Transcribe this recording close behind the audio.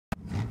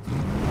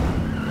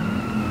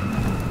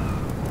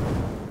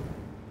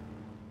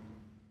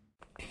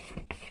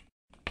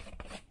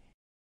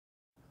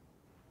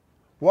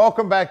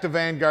Welcome back to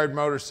Vanguard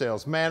Motor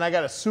Sales. Man, I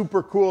got a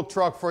super cool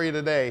truck for you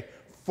today.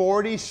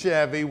 40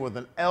 Chevy with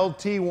an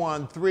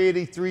LT1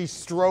 383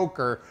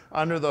 stroker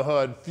under the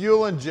hood,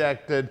 fuel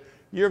injected.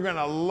 You're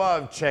gonna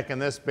love checking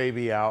this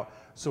baby out.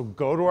 So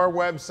go to our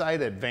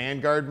website at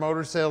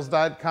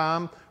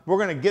vanguardmotorsales.com. We're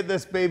gonna get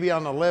this baby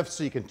on the lift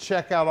so you can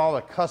check out all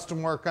the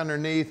custom work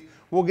underneath.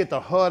 We'll get the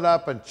hood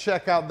up and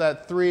check out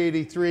that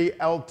 383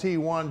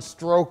 LT1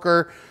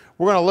 stroker.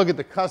 We're gonna look at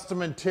the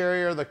custom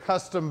interior, the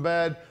custom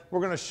bed.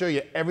 We're gonna show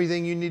you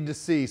everything you need to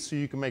see so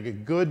you can make a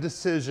good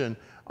decision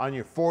on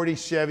your 40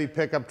 Chevy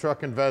pickup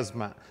truck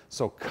investment.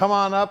 So come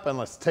on up and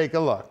let's take a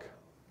look.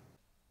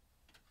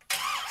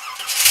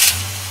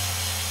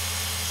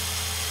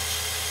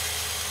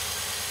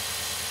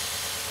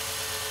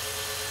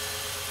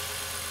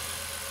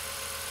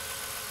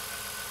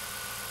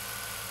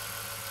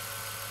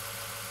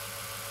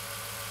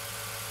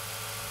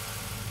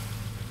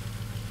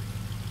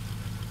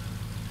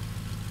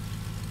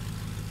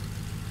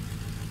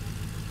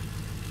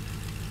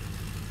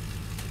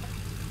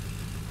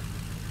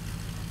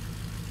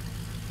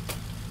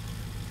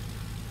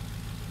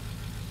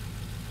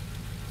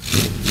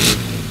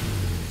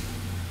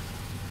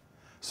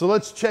 So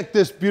let's check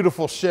this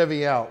beautiful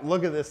Chevy out.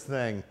 Look at this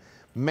thing.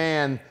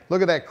 Man,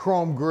 look at that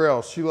chrome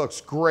grille. She looks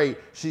great.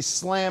 She's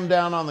slammed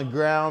down on the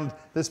ground.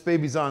 This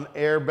baby's on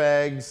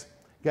airbags.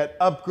 Got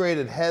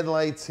upgraded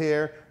headlights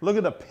here. Look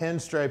at the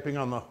pinstriping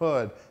on the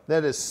hood.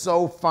 That is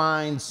so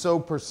fine, so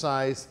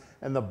precise,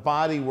 and the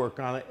body work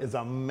on it is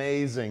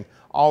amazing.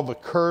 All the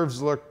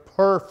curves look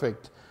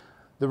perfect.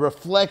 The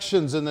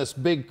reflections in this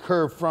big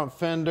curved front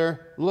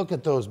fender, look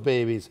at those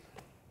babies.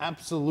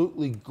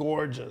 Absolutely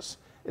gorgeous.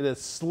 It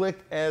is slick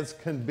as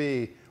can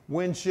be.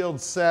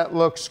 Windshield set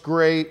looks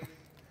great.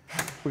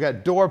 We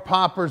got door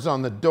poppers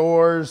on the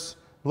doors.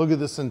 Look at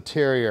this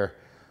interior.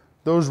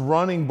 Those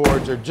running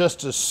boards are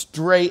just as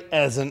straight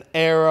as an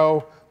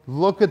arrow.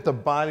 Look at the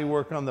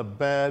bodywork on the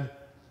bed.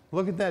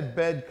 Look at that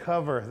bed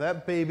cover.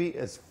 That baby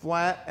is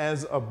flat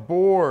as a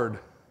board.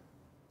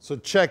 So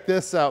check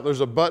this out.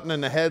 There's a button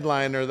in the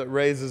headliner that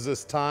raises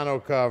this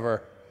tonneau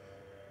cover.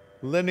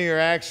 Linear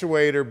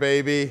actuator,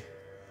 baby.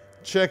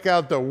 Check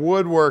out the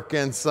woodwork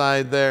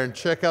inside there and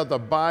check out the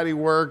body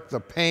work, the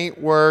paint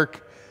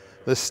work,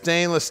 the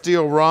stainless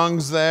steel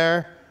rungs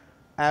there.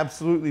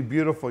 Absolutely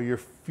beautiful. Your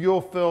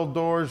fuel-filled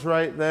doors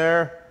right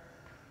there.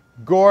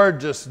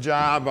 Gorgeous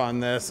job on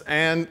this.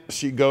 And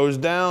she goes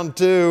down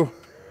too.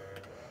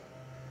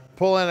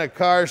 Pull in a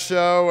car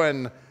show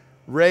and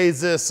raise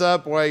this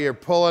up while you're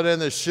pulling in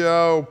the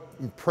show.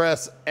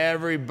 Impress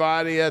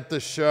everybody at the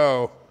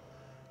show.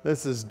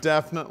 This is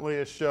definitely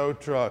a show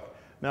truck.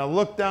 Now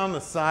look down the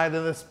side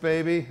of this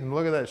baby and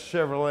look at that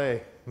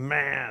Chevrolet.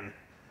 Man,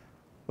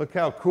 look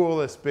how cool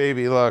this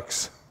baby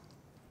looks.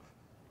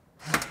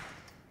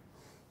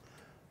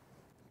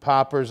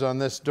 Poppers on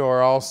this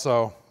door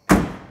also.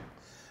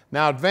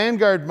 Now at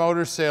Vanguard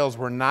Motor Sales,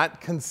 we're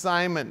not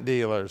consignment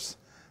dealers.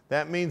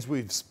 That means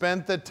we've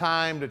spent the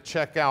time to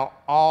check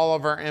out all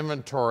of our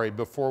inventory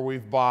before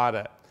we've bought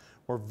it.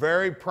 We're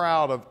very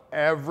proud of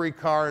every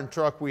car and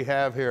truck we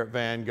have here at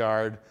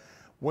Vanguard.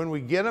 When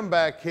we get them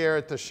back here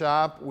at the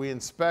shop, we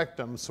inspect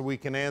them so we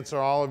can answer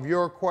all of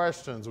your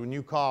questions when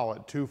you call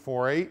at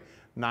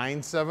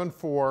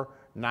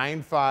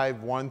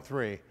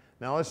 248-974-9513.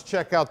 Now let's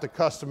check out the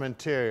custom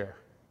interior.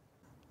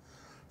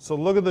 So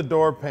look at the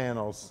door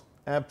panels.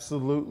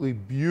 Absolutely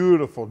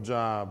beautiful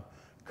job.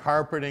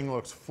 Carpeting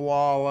looks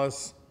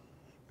flawless.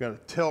 We've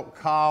got a tilt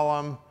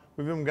column.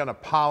 We've even got a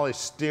polished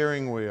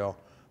steering wheel.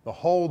 The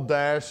whole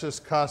dash is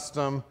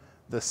custom.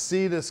 The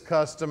seat is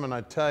custom, and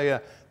I tell you,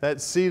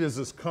 that seat is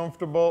as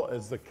comfortable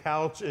as the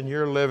couch in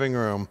your living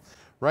room.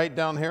 Right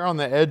down here on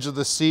the edge of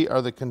the seat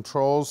are the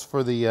controls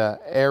for the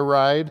air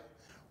ride.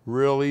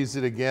 Real easy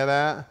to get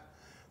at.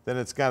 Then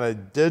it's got a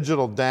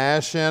digital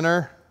dash in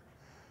her.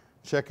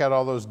 Check out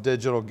all those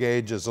digital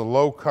gauges. A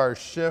low car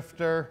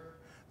shifter.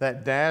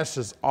 That dash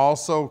is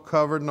also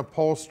covered in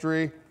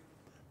upholstery.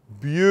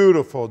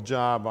 Beautiful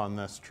job on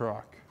this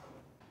truck.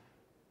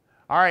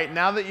 All right,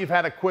 now that you've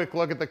had a quick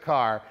look at the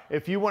car,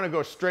 if you want to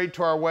go straight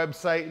to our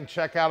website and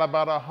check out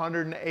about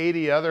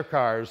 180 other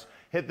cars,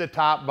 hit the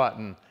top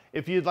button.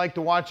 If you'd like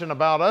to watch an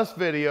About Us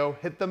video,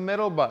 hit the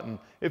middle button.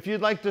 If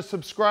you'd like to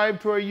subscribe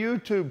to our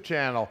YouTube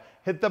channel,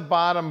 hit the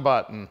bottom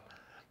button.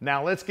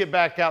 Now let's get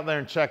back out there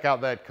and check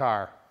out that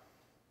car.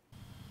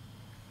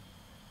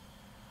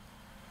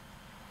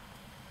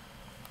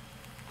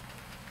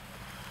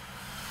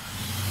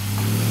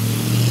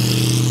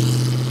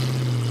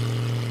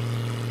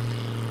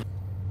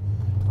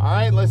 All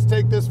right, let's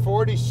take this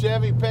 40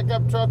 Chevy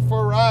pickup truck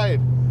for a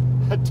ride.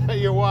 I tell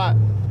you what,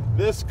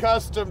 this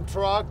custom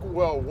truck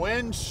will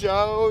win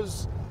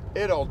shows,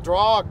 it'll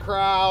draw a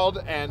crowd,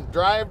 and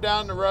drive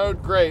down the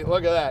road great.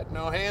 Look at that,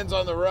 no hands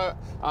on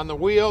the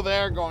wheel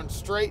there, going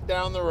straight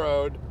down the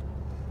road.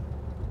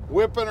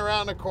 Whipping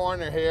around the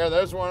corner here,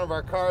 there's one of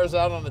our cars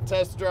out on the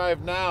test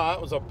drive now.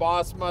 That was a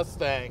Boss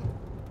Mustang.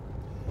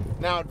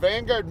 Now at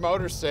Vanguard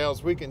Motor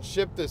Sales, we can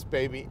ship this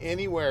baby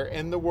anywhere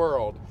in the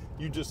world.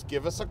 you just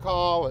give us a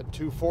call at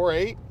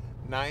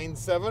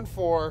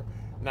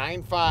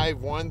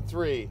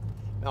 248-974-9513.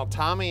 Now,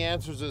 Tommy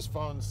answers his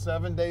phone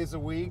 7 days a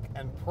week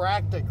and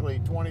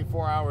practically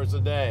 24 hours a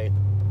day.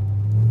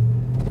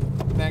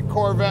 That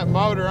Corvette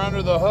motor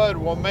under the hood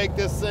will make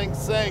this thing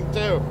sing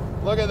too.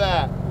 Look at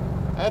that.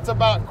 That's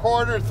about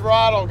quarter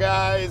throttle,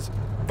 guys.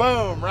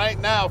 Boom, right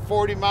now,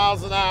 40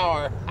 miles an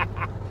hour.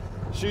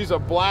 She's a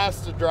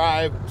blast to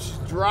drive. She's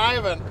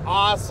driving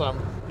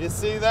awesome. You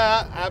see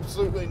that?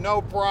 Absolutely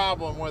no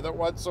problem with it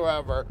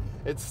whatsoever.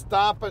 It's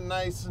stopping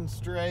nice and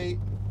straight.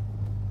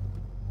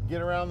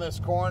 Get around this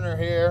corner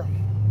here.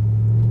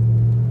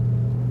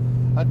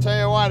 I tell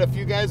you what, if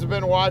you guys have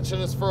been watching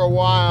this for a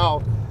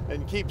while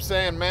and keep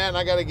saying, man,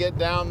 I got to get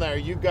down there,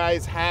 you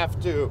guys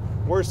have to.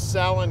 We're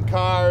selling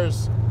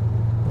cars.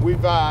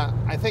 We've,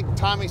 I think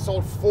Tommy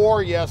sold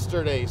 4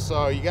 yesterday,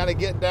 so you got to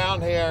get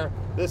down here.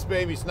 This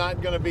baby's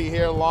not going to be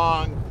here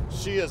long.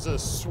 She is a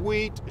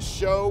sweet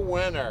show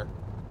winner.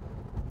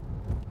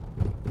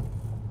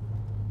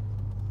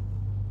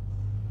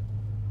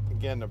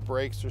 Again, the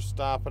brakes are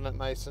stopping it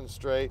nice and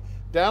straight.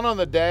 Down on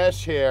the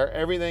dash here,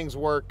 everything's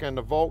working.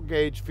 The volt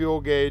gauge,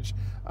 fuel gauge.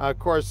 Of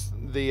course,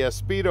 the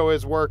speedo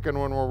is working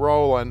when we're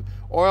rolling.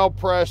 Oil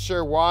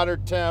pressure, water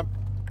temp,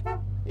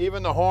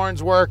 even the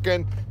horn's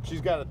working. She's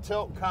got a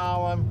tilt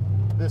column.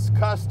 This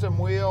custom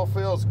wheel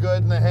feels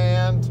good in the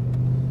hand.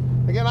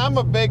 Again, I'm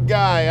a big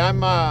guy.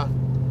 I'm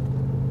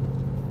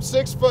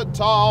 6 foot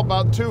tall,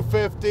 about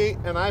 250,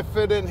 and I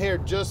fit in here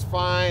just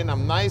fine.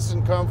 I'm nice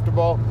and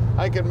comfortable.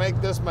 I can make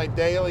this my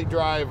daily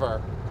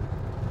driver.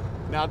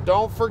 Now,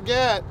 don't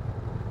forget,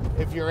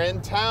 if you're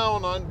in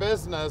town on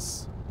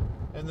business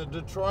in the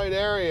Detroit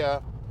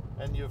area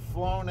and you've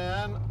flown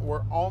in,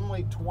 we're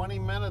only 20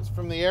 minutes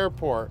from the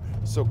airport.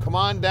 So come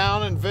on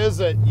down and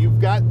visit.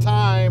 You've got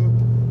time.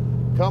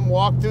 Come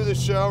walk through the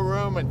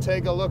showroom and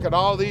take a look at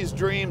all these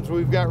dreams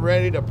we've got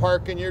ready to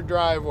park in your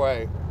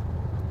driveway.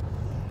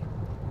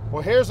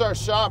 Well, here's our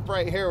shop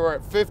right here. We're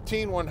at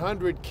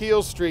 15100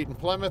 Keel Street in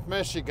Plymouth,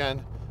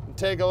 Michigan. And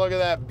take a look at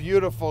that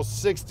beautiful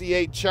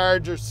 68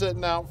 Charger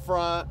sitting out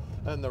front,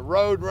 and the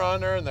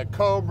Roadrunner and the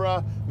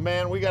Cobra.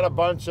 Man, we got a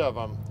bunch of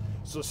them.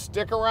 So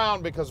stick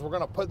around because we're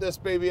gonna put this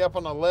baby up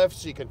on the lift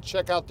so you can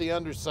check out the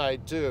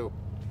underside too.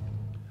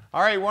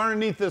 All right, we're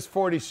underneath this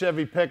 40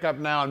 Chevy pickup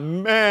now,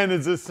 and man,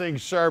 is this thing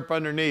sharp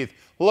underneath.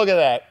 Look at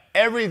that,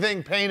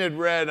 everything painted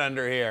red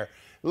under here.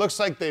 It looks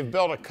like they've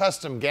built a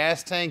custom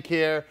gas tank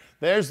here.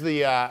 There's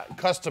the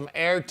custom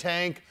air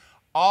tank.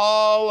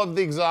 All of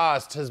the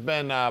exhaust has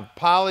been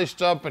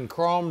polished up and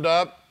chromed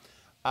up.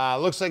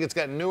 Looks like it's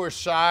got newer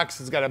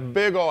shocks. It's got a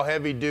big old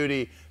heavy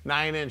duty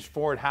 9-inch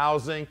Ford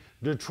housing.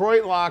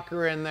 Detroit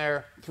locker in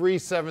there,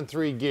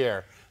 373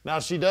 gear. Now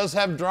she does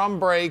have drum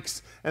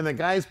brakes, and the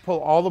guys pull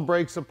all the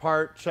brakes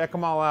apart, check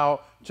them all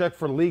out, check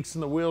for leaks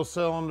in the wheel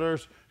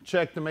cylinders,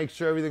 check to make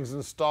sure everything's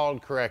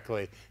installed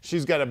correctly.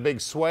 She's got a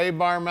big sway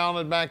bar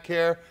mounted back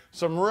here.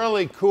 Some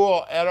really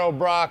cool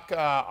Edelbrock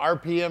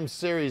RPM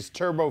series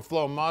turbo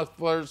flow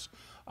mufflers.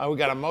 We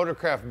got a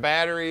Motorcraft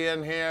battery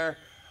in here.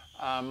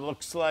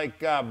 Looks like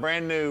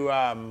brand new,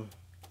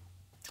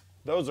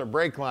 those are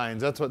brake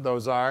lines, that's what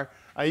those are.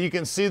 You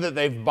can see that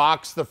they've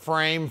boxed the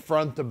frame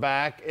front to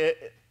back.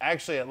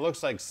 Actually, it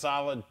looks like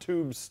solid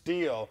tube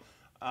steel,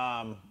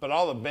 but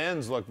all the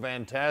bends look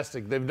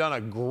fantastic. They've done a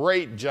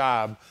great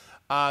job.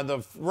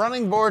 The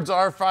running boards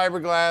are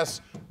fiberglass,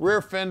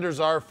 rear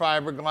fenders are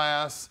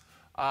fiberglass.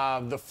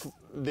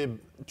 The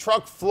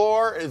truck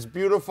floor is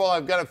beautiful.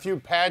 I've got a few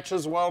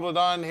patches welded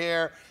on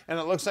here, and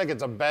it looks like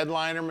it's a bed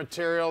liner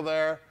material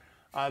there.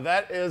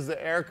 That is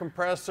the air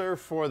compressor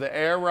for the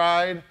air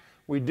ride.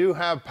 We do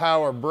have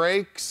power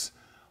brakes.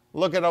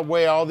 Look at the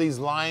way all these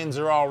lines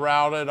are all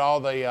routed. All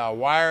the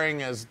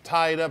wiring is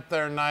tied up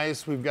there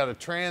nice. We've got a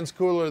trans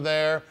cooler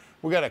there.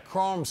 We've got a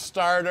chrome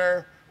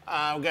starter.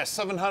 We've got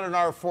 700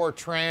 R4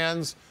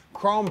 trans.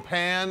 Chrome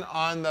pan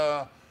on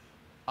the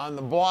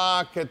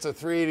block. It's a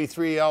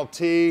 383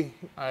 LT.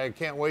 I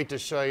can't wait to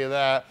show you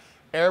that.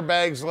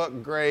 Airbags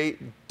look great.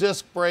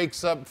 Disc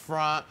brakes up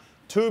front.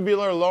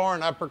 Tubular lower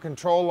and upper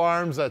control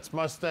arms. That's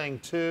Mustang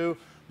 2.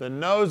 The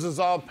nose is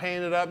all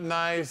painted up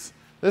nice.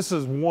 This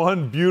is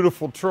one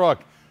beautiful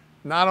truck.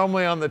 Not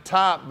only on the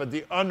top, but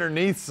the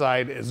underneath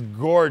side is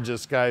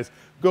gorgeous, guys.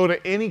 Go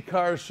to any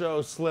car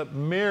show, slip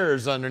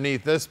mirrors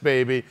underneath this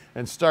baby,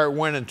 and start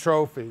winning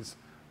trophies.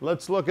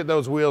 Let's look at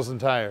those wheels and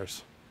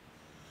tires.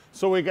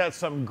 So we got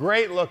some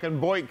great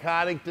looking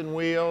Boyd-Coddington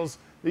wheels.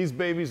 These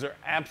babies are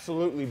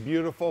absolutely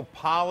beautiful,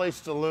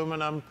 polished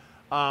aluminum.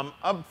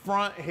 Up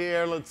front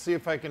here, let's see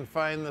if I can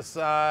find the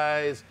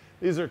size.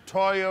 These are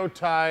Toyo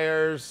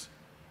tires,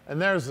 and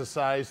there's the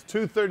size,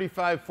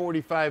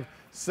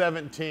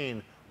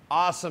 235/45/17.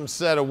 Awesome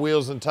set of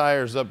wheels and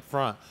tires up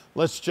front.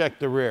 Let's check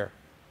the rear.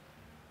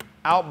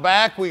 Out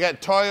back, we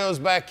got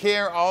Toyos back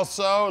here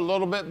also, a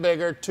little bit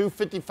bigger,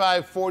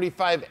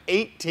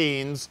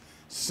 255/45/18s,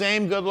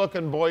 same good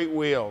looking Boyd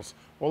wheels.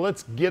 Well,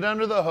 let's get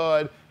under the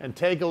hood and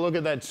take a look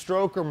at that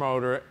stroker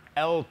motor,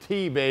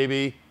 LT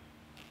baby.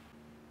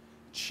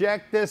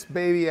 Check this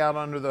baby out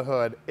under the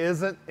hood.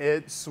 Isn't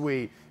it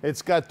sweet?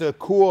 It's got the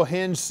cool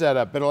hinge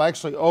setup. It'll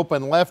actually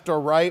open left or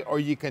right, or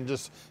you can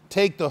just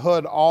take the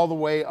hood all the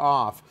way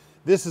off.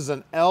 This is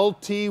an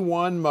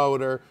LT1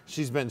 motor.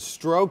 She's been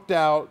stroked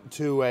out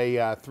to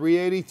a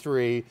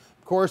 383.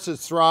 Of course,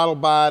 it's throttle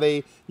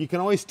body. You can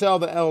always tell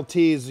the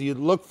LTs. You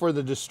look for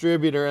the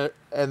distributor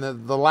and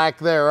the lack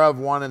thereof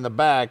one in the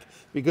back,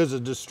 because the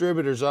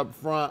distributor's up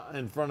front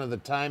in front of the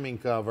timing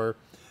cover.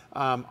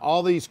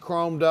 All these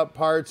chromed up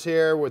parts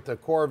here with the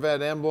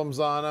Corvette emblems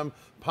on them,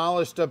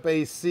 polished up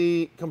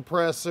AC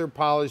compressor,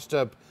 polished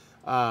up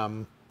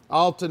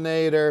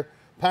alternator,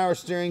 power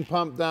steering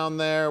pump down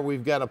there.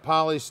 We've got a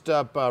polished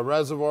up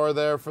reservoir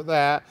there for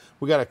that.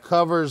 We got a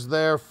covers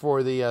there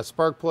for the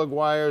spark plug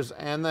wires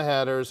and the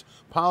headers,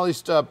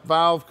 polished up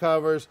valve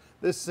covers.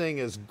 This thing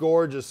is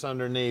gorgeous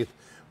underneath.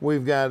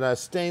 We've got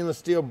stainless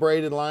steel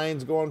braided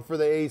lines going for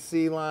the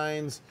AC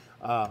lines.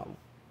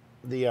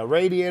 The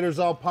radiator's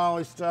all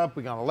polished up.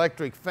 We got an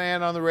electric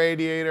fan on the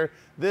radiator.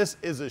 This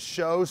is a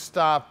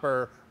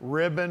showstopper,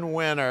 ribbon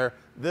winner.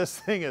 This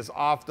thing is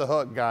off the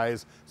hook,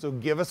 guys. So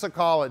give us a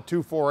call at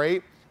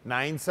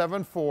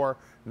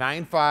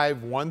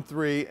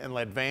 248-974-9513 and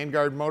let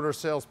Vanguard Motor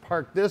Sales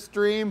park this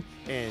dream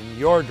in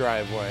your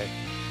driveway.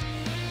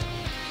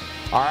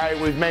 All right,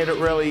 we've made it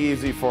really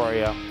easy for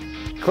you.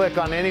 Click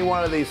on any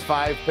one of these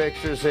 5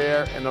 pictures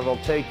here and it'll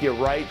take you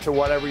right to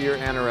whatever you're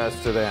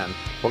interested in.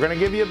 We're gonna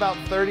give you about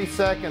 30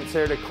 seconds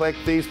here to click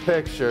these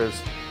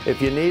pictures.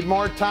 If you need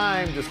more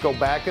time, just go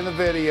back in the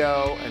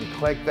video and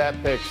click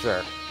that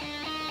picture.